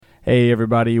Hey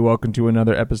everybody, welcome to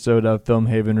another episode of Film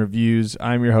Haven Reviews.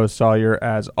 I'm your host Sawyer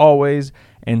as always,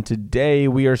 and today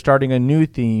we are starting a new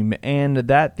theme, and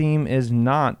that theme is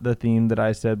not the theme that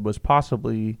I said was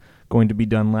possibly going to be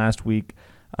done last week.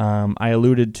 I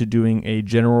alluded to doing a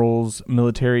general's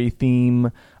military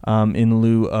theme in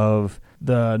lieu of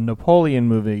the Napoleon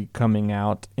movie coming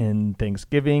out in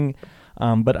Thanksgiving,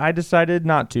 but I decided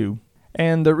not to.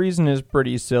 And the reason is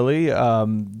pretty silly.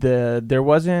 There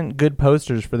wasn't good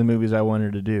posters for the movies I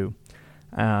wanted to do.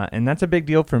 And that's a big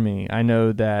deal for me. I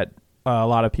know that a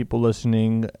lot of people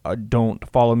listening don't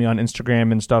follow me on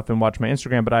Instagram and stuff and watch my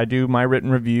Instagram, but I do my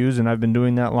written reviews, and I've been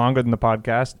doing that longer than the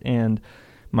podcast. And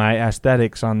my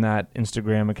aesthetics on that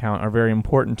Instagram account are very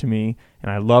important to me,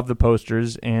 and I love the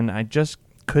posters, and I just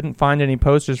couldn't find any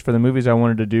posters for the movies I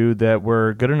wanted to do that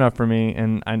were good enough for me,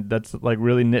 and that's like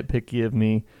really nitpicky of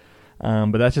me.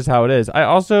 But that's just how it is. I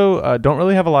also don't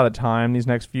really have a lot of time these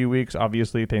next few weeks.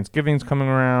 Obviously, Thanksgiving's coming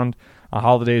around.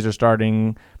 Holidays are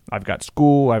starting. I've got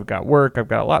school. I've got work. I've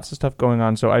got lots of stuff going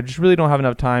on. So I just really don't have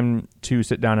enough time to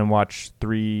sit down and watch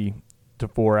 3 to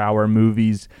 4 hour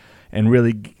movies and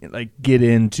really get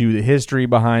into the history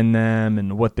behind them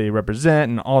and what they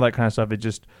represent and all that kind of stuff.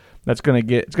 It's gonna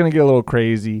get a little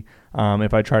crazy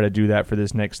if I try to do that for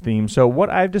this next theme. So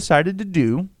what I've decided to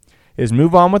do is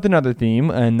move on with another theme,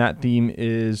 and that theme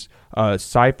is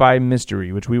sci-fi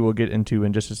mystery, which we will get into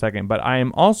in just a second. But I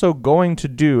am also going to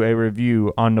do a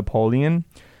review on Napoleon,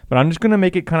 but I'm just going to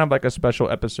make it kind of like a special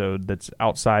episode that's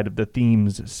outside of the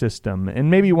themes system.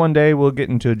 And maybe one day we'll get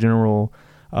into general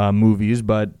movies,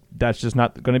 but that's just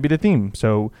not going to be the theme.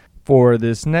 So for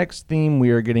this next theme,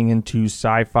 we are getting into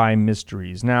sci-fi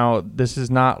mysteries. Now, this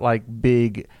is not like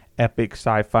big, epic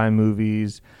sci-fi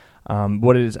movies.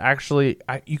 What it is actually,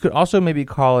 you could also maybe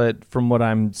call it, from what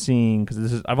I'm seeing,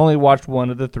 because I've only watched one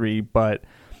of the three, but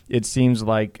it seems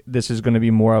like this is going to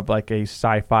be more of like a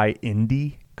sci-fi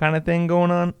indie kind of thing going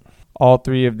on. All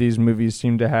three of these movies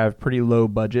seem to have pretty low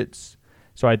budgets,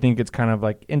 so I think it's kind of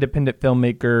like independent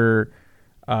filmmaker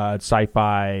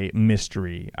sci-fi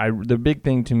mystery. The big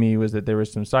thing to me was that there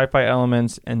was some sci-fi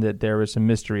elements and that there was some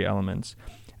mystery elements.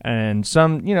 And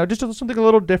some, just something a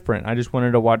little different. I just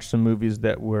wanted to watch some movies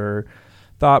that were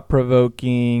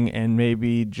thought-provoking and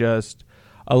maybe just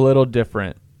a little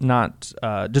different. Not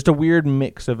just a weird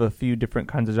mix of a few different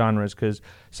kinds of genres, because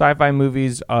sci-fi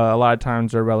movies a lot of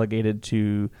times are relegated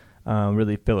to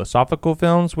really philosophical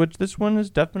films, which this one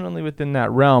is definitely within that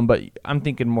realm. But I'm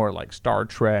thinking more like Star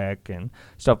Trek and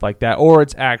stuff like that. Or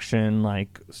it's action,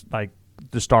 like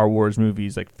the Star Wars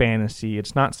movies, like fantasy.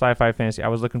 It's not sci-fi fantasy. I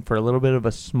was looking for a little bit of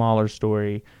a smaller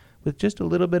story with just a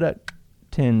little bit of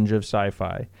tinge of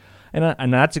sci-fi.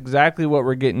 And that's exactly what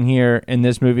we're getting here in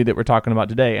this movie that we're talking about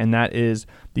today, and that is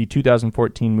the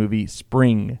 2014 movie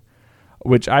Spring,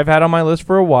 which I've had on my list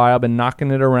for a while. I've been knocking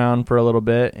it around for a little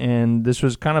bit, and this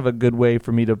was kind of a good way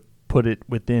for me to put it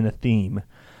within a theme.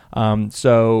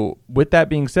 So with that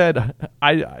being said,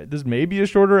 this may be a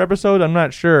shorter episode. I'm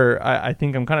not sure. I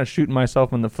think I'm kind of shooting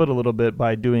myself in the foot a little bit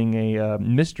by doing a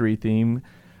mystery theme.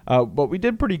 But we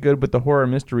did pretty good with the horror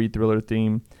mystery thriller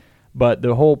theme. But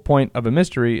the whole point of a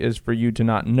mystery is for you to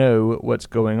not know what's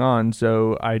going on.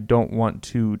 So I don't want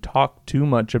to talk too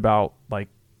much about like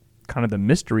kind of the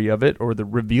mystery of it or the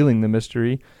revealing the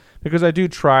mystery, because I do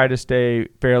try to stay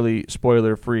fairly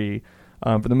spoiler free.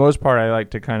 For the most part, I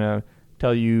like to kind of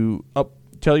tell you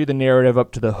the narrative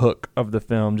up to the hook of the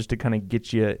film, just to kind of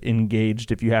get you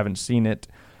engaged if you haven't seen it.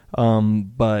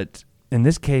 But in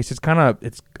this case, it's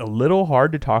a little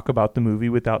hard to talk about the movie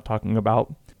without talking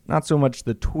about not so much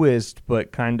the twist,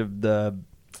 but kind of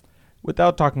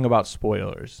without talking about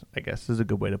spoilers, I guess is a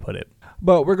good way to put it.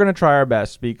 But we're going to try our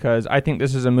best, because I think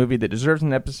this is a movie that deserves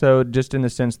an episode, just in the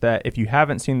sense that if you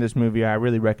haven't seen this movie, I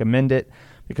really recommend it,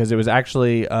 because it was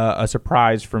actually a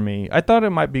surprise for me. I thought it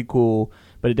might be cool,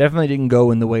 but it definitely didn't go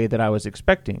in the way that I was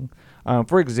expecting.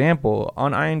 For example,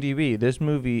 on IMDb, this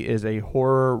movie is a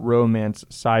horror, romance,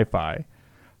 sci-fi,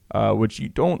 which you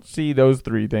don't see those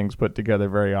three things put together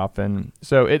very often.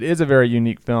 So it is a very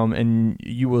unique film, and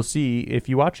you will see if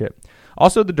you watch it.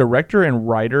 Also, the director and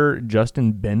writer,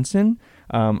 Justin Benson,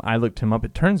 I looked him up.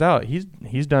 It turns out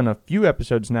he's done a few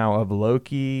episodes now of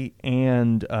Loki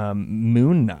and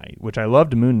Moon Knight, which I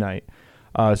loved Moon Knight.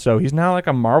 So he's now like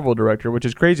a Marvel director, which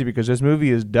is crazy because this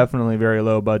movie is definitely very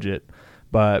low budget.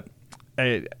 But,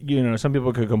 some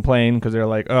people could complain because they're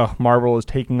like, oh, Marvel is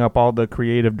taking up all the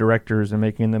creative directors and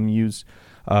making them use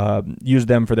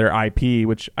them for their IP,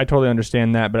 which I totally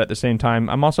understand that. But at the same time,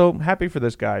 I'm also happy for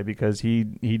this guy because he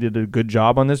did a good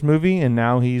job on this movie, and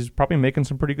now he's probably making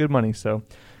some pretty good money. So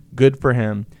good for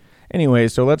him. Anyway,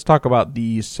 so let's talk about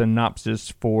the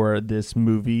synopsis for this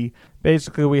movie.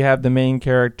 Basically, we have the main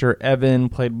character, Evan,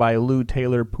 played by Lou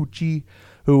Taylor Pucci,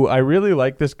 who I really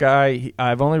like this guy.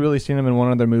 I've only really seen him in one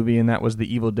other movie, and that was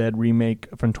the Evil Dead remake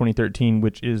from 2013,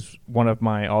 which is one of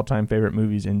my all-time favorite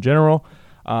movies in general.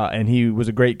 And he was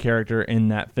a great character in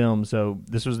that film. So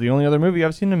this was the only other movie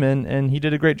I've seen him in, and he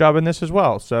did a great job in this as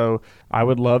well. So I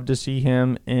would love to see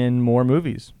him in more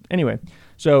movies. Anyway,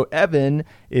 so Evan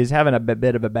is having a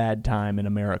bit of a bad time in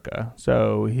America.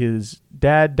 So his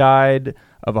dad died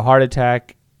of a heart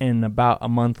attack, and about a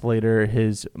month later,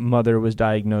 his mother was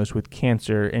diagnosed with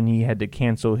cancer, and he had to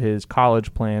cancel his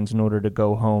college plans in order to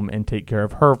go home and take care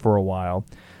of her for a while.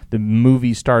 The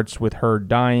movie starts with her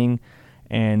dying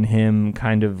and him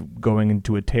kind of going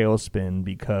into a tailspin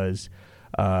because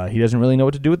he doesn't really know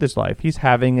what to do with his life. He's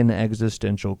having an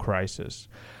existential crisis.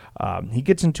 He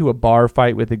gets into a bar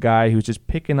fight with a guy who's just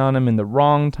picking on him in the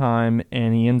wrong time,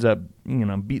 and he ends up,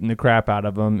 beating the crap out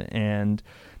of him, and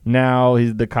now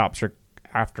the cops are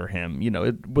after him.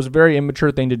 It was a very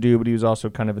immature thing to do, but he was also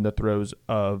kind of in the throes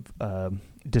of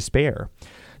despair.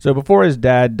 So before his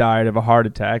dad died of a heart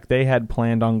attack, they had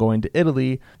planned on going to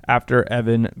Italy after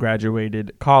Evan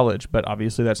graduated college, but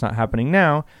obviously that's not happening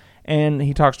now. And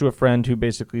he talks to a friend who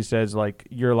basically says,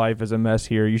 your life is a mess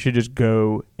here. You should just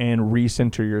go and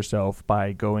recenter yourself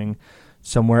by going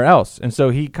somewhere else. And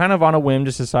so he kind of on a whim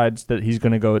just decides that he's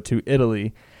going to go to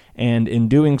Italy. And in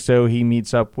doing so, he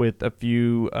meets up with a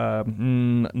few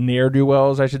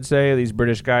ne'er-do-wells, I should say, these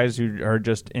British guys who are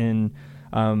just in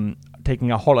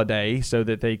taking a holiday so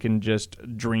that they can just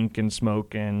drink and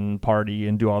smoke and party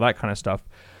and do all that kind of stuff.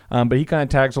 But he kind of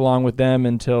tags along with them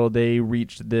until they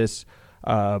reach this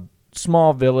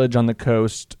small village on the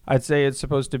coast. I'd say it's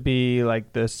supposed to be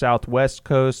like the southwest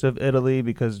coast of Italy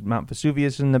because Mount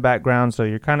Vesuvius is in the background, so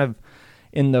you're kind of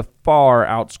in the far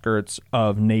outskirts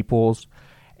of Naples.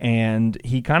 And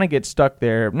he kind of gets stuck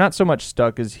there. Not so much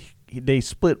stuck as they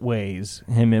split ways,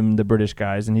 him and the British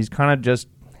guys, and he's kind of just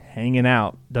hanging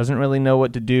out. Doesn't really know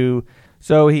what to do.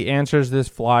 So he answers this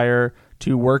flyer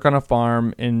to work on a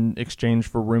farm in exchange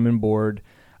for room and board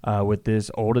with this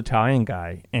old Italian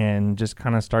guy, and just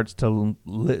kind of starts to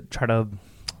try to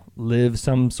live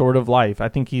some sort of life. I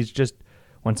think he's just,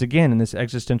 once again, in this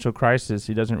existential crisis.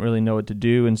 He doesn't really know what to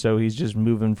do, and so he's just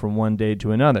moving from one day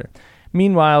to another.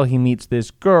 Meanwhile, he meets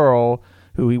this girl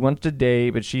who he wants to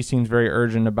date, but she seems very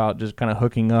urgent about just kind of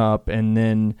hooking up,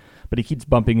 but he keeps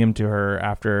bumping into her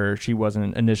after she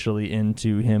wasn't initially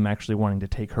into him actually wanting to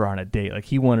take her on a date.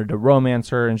 He wanted to romance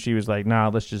her, and she was like, nah,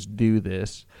 let's just do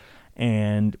this.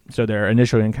 And so their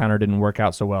initial encounter didn't work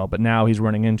out so well, but now he's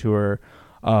running into her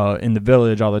in the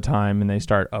village all the time, and they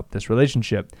start up this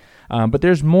relationship. But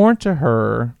there's more to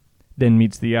her than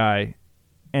meets the eye.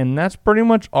 And that's pretty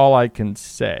much all I can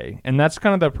say. And that's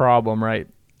kind of the problem, right?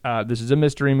 This is a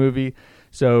mystery movie,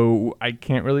 so I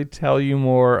can't really tell you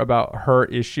more about her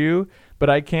issue, but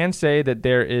I can say that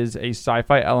there is a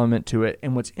sci-fi element to it.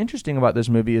 And what's interesting about this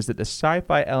movie is that the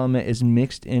sci-fi element is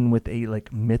mixed in with a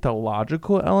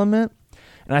mythological element.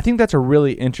 And I think that's a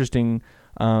really interesting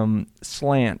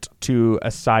slant to a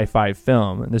sci-fi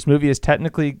film. This movie is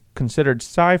technically considered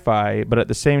sci-fi, but at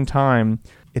the same time,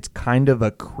 it's kind of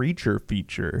a creature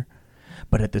feature.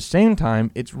 But at the same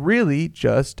time, it's really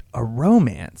just a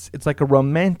romance. It's like a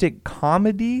romantic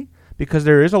comedy because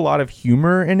there is a lot of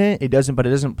humor in it. It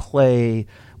doesn't play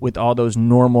with all those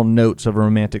normal notes of a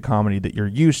romantic comedy that you're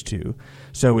used to.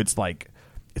 So it's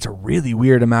a really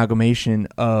weird amalgamation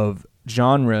of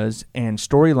genres and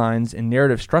storylines and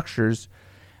narrative structures.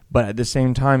 But at the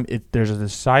same time, there's a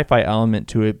sci-fi element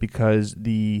to it because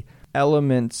the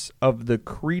elements of the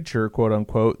creature, quote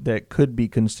unquote, that could be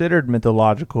considered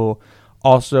mythological,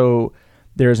 also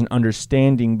there's an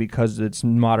understanding because it's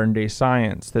modern day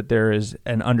science that there is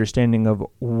an understanding of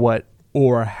what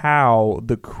or how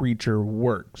the creature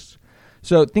works.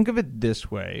 So think of it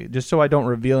this way, just so I don't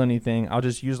reveal anything, I'll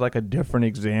just use a different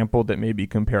example that may be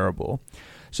comparable.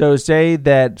 So say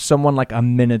that someone like a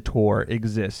Minotaur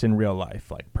exists in real life,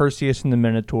 like Perseus and the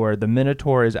Minotaur. The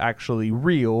Minotaur is actually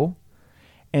real,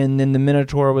 and then the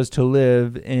Minotaur was to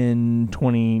live in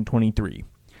 2023.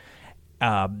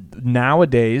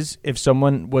 Nowadays, if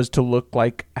someone was to look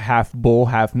like half bull,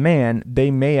 half man,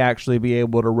 they may actually be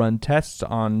able to run tests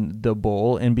on the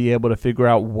bull and be able to figure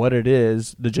out what it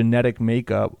is, the genetic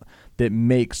makeup that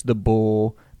makes the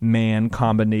bull-man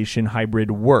combination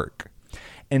hybrid work.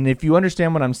 And if you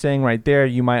understand what I'm saying right there,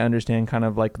 you might understand kind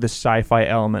of the sci-fi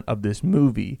element of this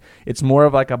movie. It's more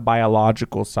of a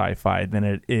biological sci-fi than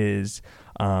it is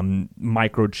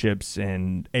microchips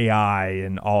and AI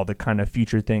and all the kind of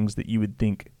future things that you would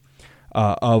think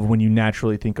of when you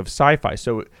naturally think of sci-fi.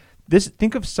 So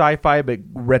Think of sci-fi but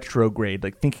retrograde,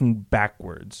 like thinking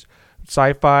backwards.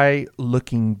 Sci-fi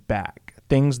looking back.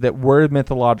 Things that were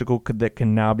mythological that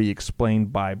can now be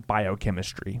explained by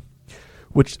biochemistry.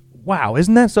 Which, wow,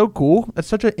 isn't that so cool? That's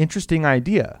such an interesting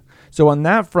idea. So on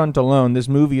that front alone, this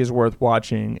movie is worth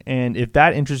watching. And if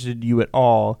that interested you at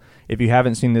all, if you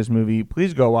haven't seen this movie,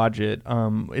 please go watch it.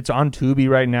 It's on Tubi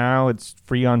right now. It's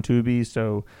free on Tubi,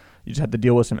 so you just have to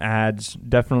deal with some ads.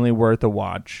 Definitely worth a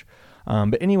watch.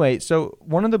 But anyway, so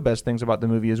one of the best things about the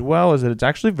movie as well is that it's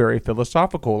actually very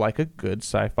philosophical, like a good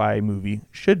sci-fi movie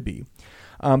should be.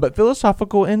 But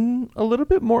philosophical in a little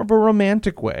bit more of a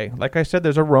romantic way. Like I said,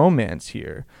 there's a romance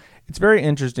here. It's very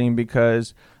interesting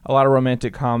because a lot of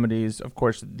romantic comedies, of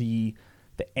course, the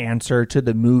answer to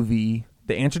the movie,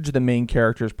 the answer to the main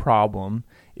character's problem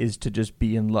is to just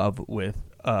be in love with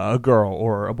a girl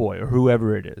or a boy or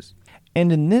whoever it is.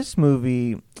 And in this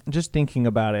movie, just thinking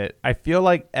about it, I feel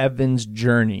like Evan's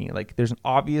journey, like there's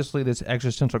obviously this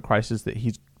existential crisis that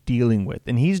he's dealing with.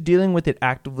 And he's dealing with it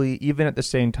actively, even at the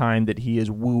same time that he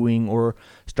is wooing or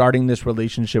starting this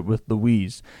relationship with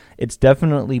Louise. It's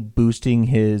definitely boosting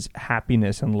his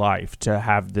happiness in life to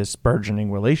have this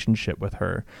burgeoning relationship with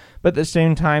her. But at the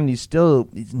same time, these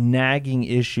nagging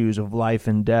issues of life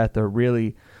and death are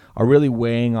really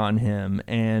weighing on him.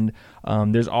 And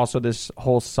there's also this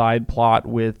whole side plot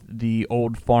with the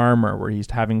old farmer where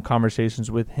he's having conversations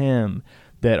with him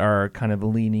that are kind of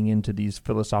leaning into these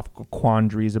philosophical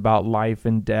quandaries about life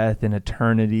and death and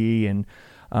eternity and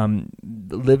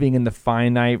living in the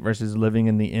finite versus living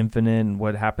in the infinite and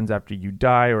what happens after you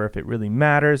die or if it really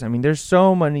matters. I mean, there's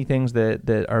so many things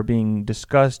that are being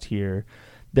discussed here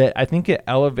that I think it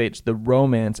elevates the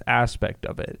romance aspect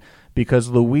of it because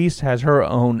Louise has her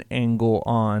own angle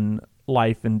on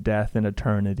life and death and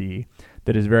eternity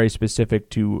that is very specific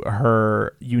to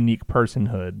her unique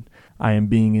personhood. I am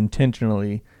being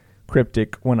intentionally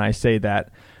cryptic when I say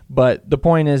that. But the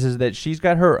point is that she's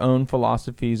got her own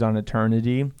philosophies on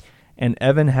eternity, and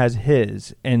Evan has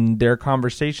his. And their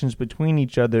conversations between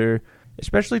each other,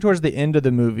 especially towards the end of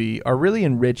the movie, are really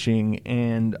enriching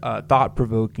and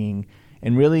thought-provoking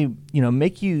and really,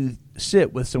 make you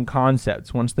sit with some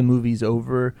concepts once the movie's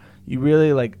over. You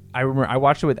really I remember I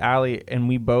watched it with Allie and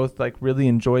we both really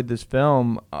enjoyed this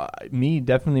film. Me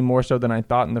definitely more so than I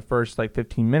thought in the first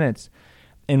 15 minutes.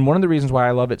 And one of the reasons why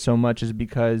I love it so much is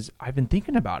because I've been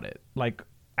thinking about it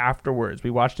afterwards. We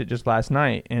watched it just last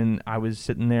night and I was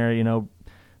sitting there,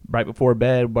 right before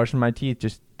bed, brushing my teeth,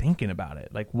 just thinking about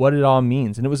it, what it all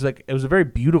means. And it was a very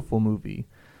beautiful movie.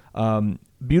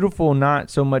 Beautiful, not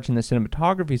so much in the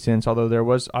cinematography sense, although there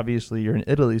was obviously you're in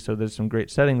Italy, so there's some great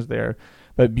settings there,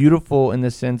 but beautiful in the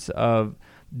sense of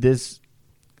this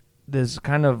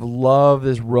kind of love,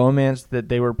 this romance that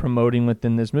they were promoting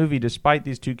within this movie. Despite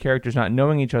these two characters not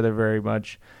knowing each other very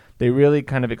much, they really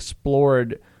kind of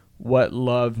explored what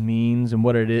love means and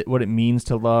what it means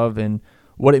to love and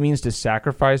what it means to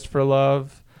sacrifice for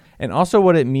love, and also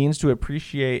what it means to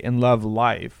appreciate and love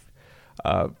life.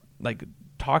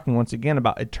 Talking once again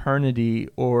about eternity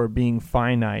or being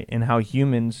finite and how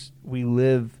humans, we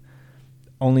live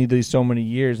only these so many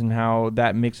years and how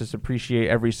that makes us appreciate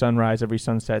every sunrise, every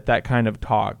sunset, that kind of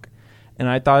talk. And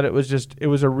I thought it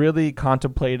was a really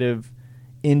contemplative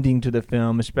ending to the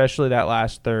film, especially that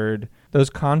last third.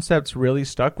 Those concepts really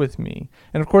stuck with me.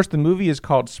 And of course the movie is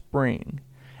called Spring,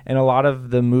 and a lot of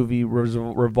the movie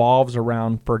revolves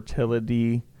around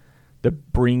fertility, the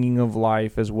bringing of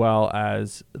life as well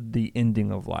as the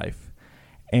ending of life.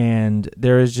 And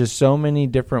there is just so many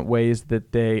different ways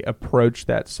that they approach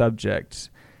that subject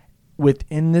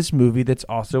within this movie that's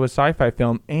also a sci-fi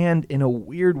film and, in a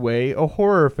weird way, a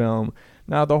horror film.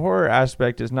 Now, the horror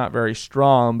aspect is not very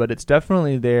strong, but it's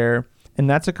definitely there, and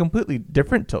that's a completely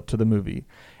different tilt to the movie.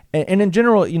 And in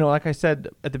general, like I said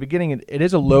at the beginning, it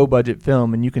is a low-budget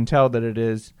film, and you can tell that it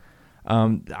is.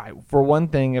 For one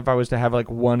thing, if I was to have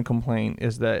one complaint,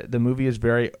 is that the movie is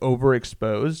very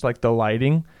overexposed. The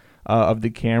lighting of the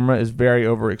camera is very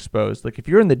overexposed. If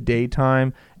you're in the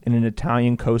daytime in an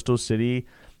Italian coastal city,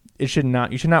 you should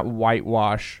not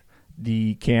whitewash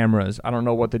the cameras. I don't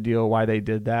know what the deal, why they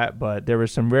did that, but there were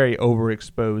some very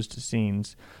overexposed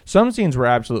scenes. Some scenes were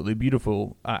absolutely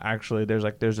beautiful. Actually,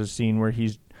 there's a scene where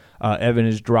Evan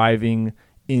is driving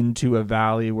into a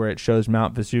valley where it shows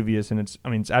Mount Vesuvius, and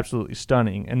it's absolutely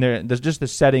stunning. And there's just the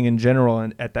setting in general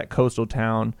and at that coastal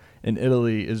town in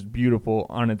Italy is beautiful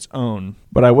on its own.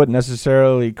 But I wouldn't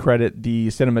necessarily credit the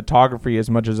cinematography as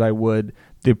much as I would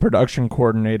the production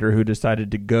coordinator who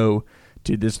decided to go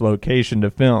to this location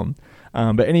to film.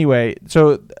 But anyway,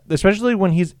 so especially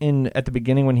when at the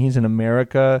beginning when he's in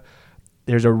America,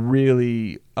 there's a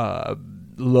really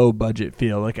low budget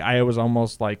feel. Like I was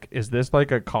almost like, is this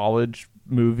like a college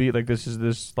movie? Like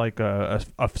this like a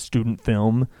student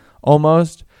film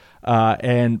almost.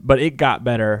 But it got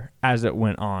better as it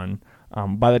went on.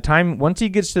 By the time, once he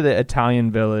gets to the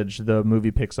Italian village, the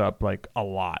movie picks up like a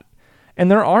lot. And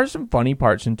there are some funny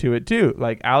parts into it too.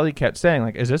 Like Allie kept saying,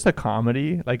 like, is this a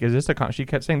comedy? Like, is this she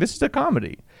kept saying, this is a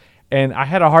comedy. And I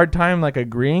had a hard time like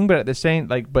agreeing, but at the same,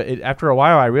 like, after a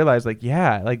while I realized like,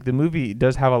 yeah, like the movie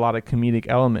does have a lot of comedic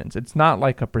elements. It's not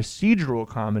like a procedural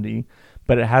comedy,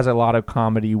 but it has a lot of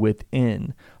comedy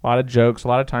within, a lot of jokes, a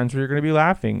lot of times where you're going to be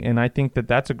laughing. And I think that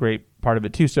that's a great part of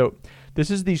it too. So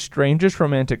this is the strangest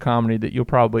romantic comedy that you'll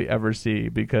probably ever see,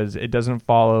 because it doesn't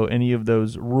follow any of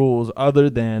those rules other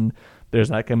than there's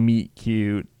like a meet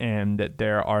cute and that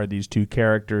there are these two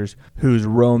characters whose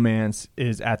romance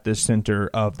is at the center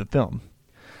of the film.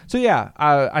 So yeah,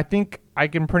 I think I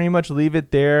can pretty much leave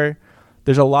it there.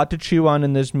 There's a lot to chew on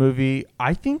in this movie.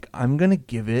 I think I'm going to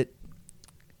give it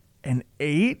an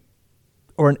 8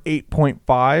 or an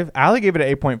 8.5. Allie gave it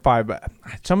an 8.5, but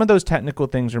some of those technical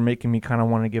things are making me kind of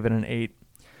want to give it an 8.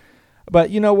 But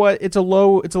you know what? It's a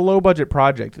low budget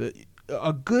project.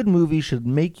 A good movie should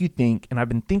make you think, and I've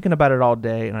been thinking about it all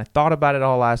day, and I thought about it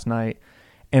all last night,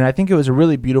 and I think it was a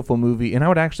really beautiful movie, and I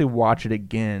would actually watch it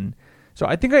again. So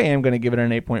I think I am going to give it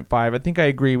an 8.5. I think I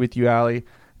agree with you, Allie,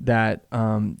 that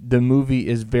the movie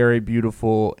is very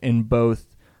beautiful in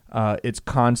both its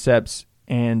concepts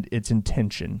and its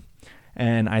intention.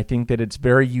 And I think that it's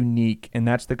very unique, and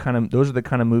those are the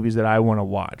kind of movies that I want to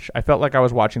watch. I felt like I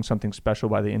was watching something special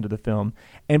by the end of the film,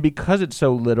 and because it's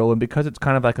so little, and because it's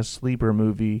kind of like a sleeper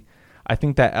movie, I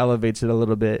think that elevates it a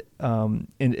little bit,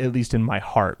 at least in my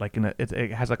heart. Like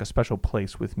it has like a special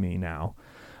place with me now.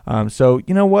 So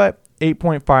you know what?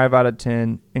 8.5 out of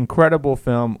 10. Incredible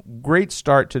film. Great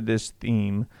start to this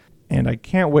theme. And I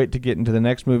can't wait to get into the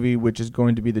next movie, which is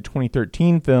going to be the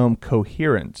 2013 film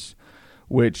Coherence,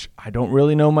 which I don't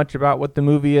really know much about what the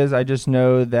movie is. I just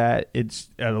know that it's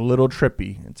a little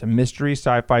trippy. It's a mystery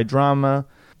sci-fi drama,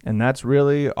 and that's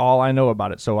really all I know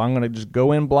about it. So I'm going to just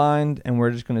go in blind, and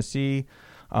we're just going to see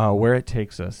where it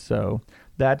takes us. So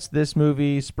that's this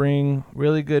movie, Spring.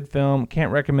 Really good film.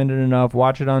 Can't recommend it enough.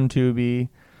 Watch it on Tubi.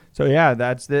 So yeah,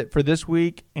 that's it for this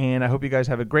week, and I hope you guys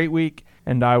have a great week,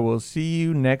 and I will see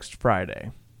you next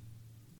Friday.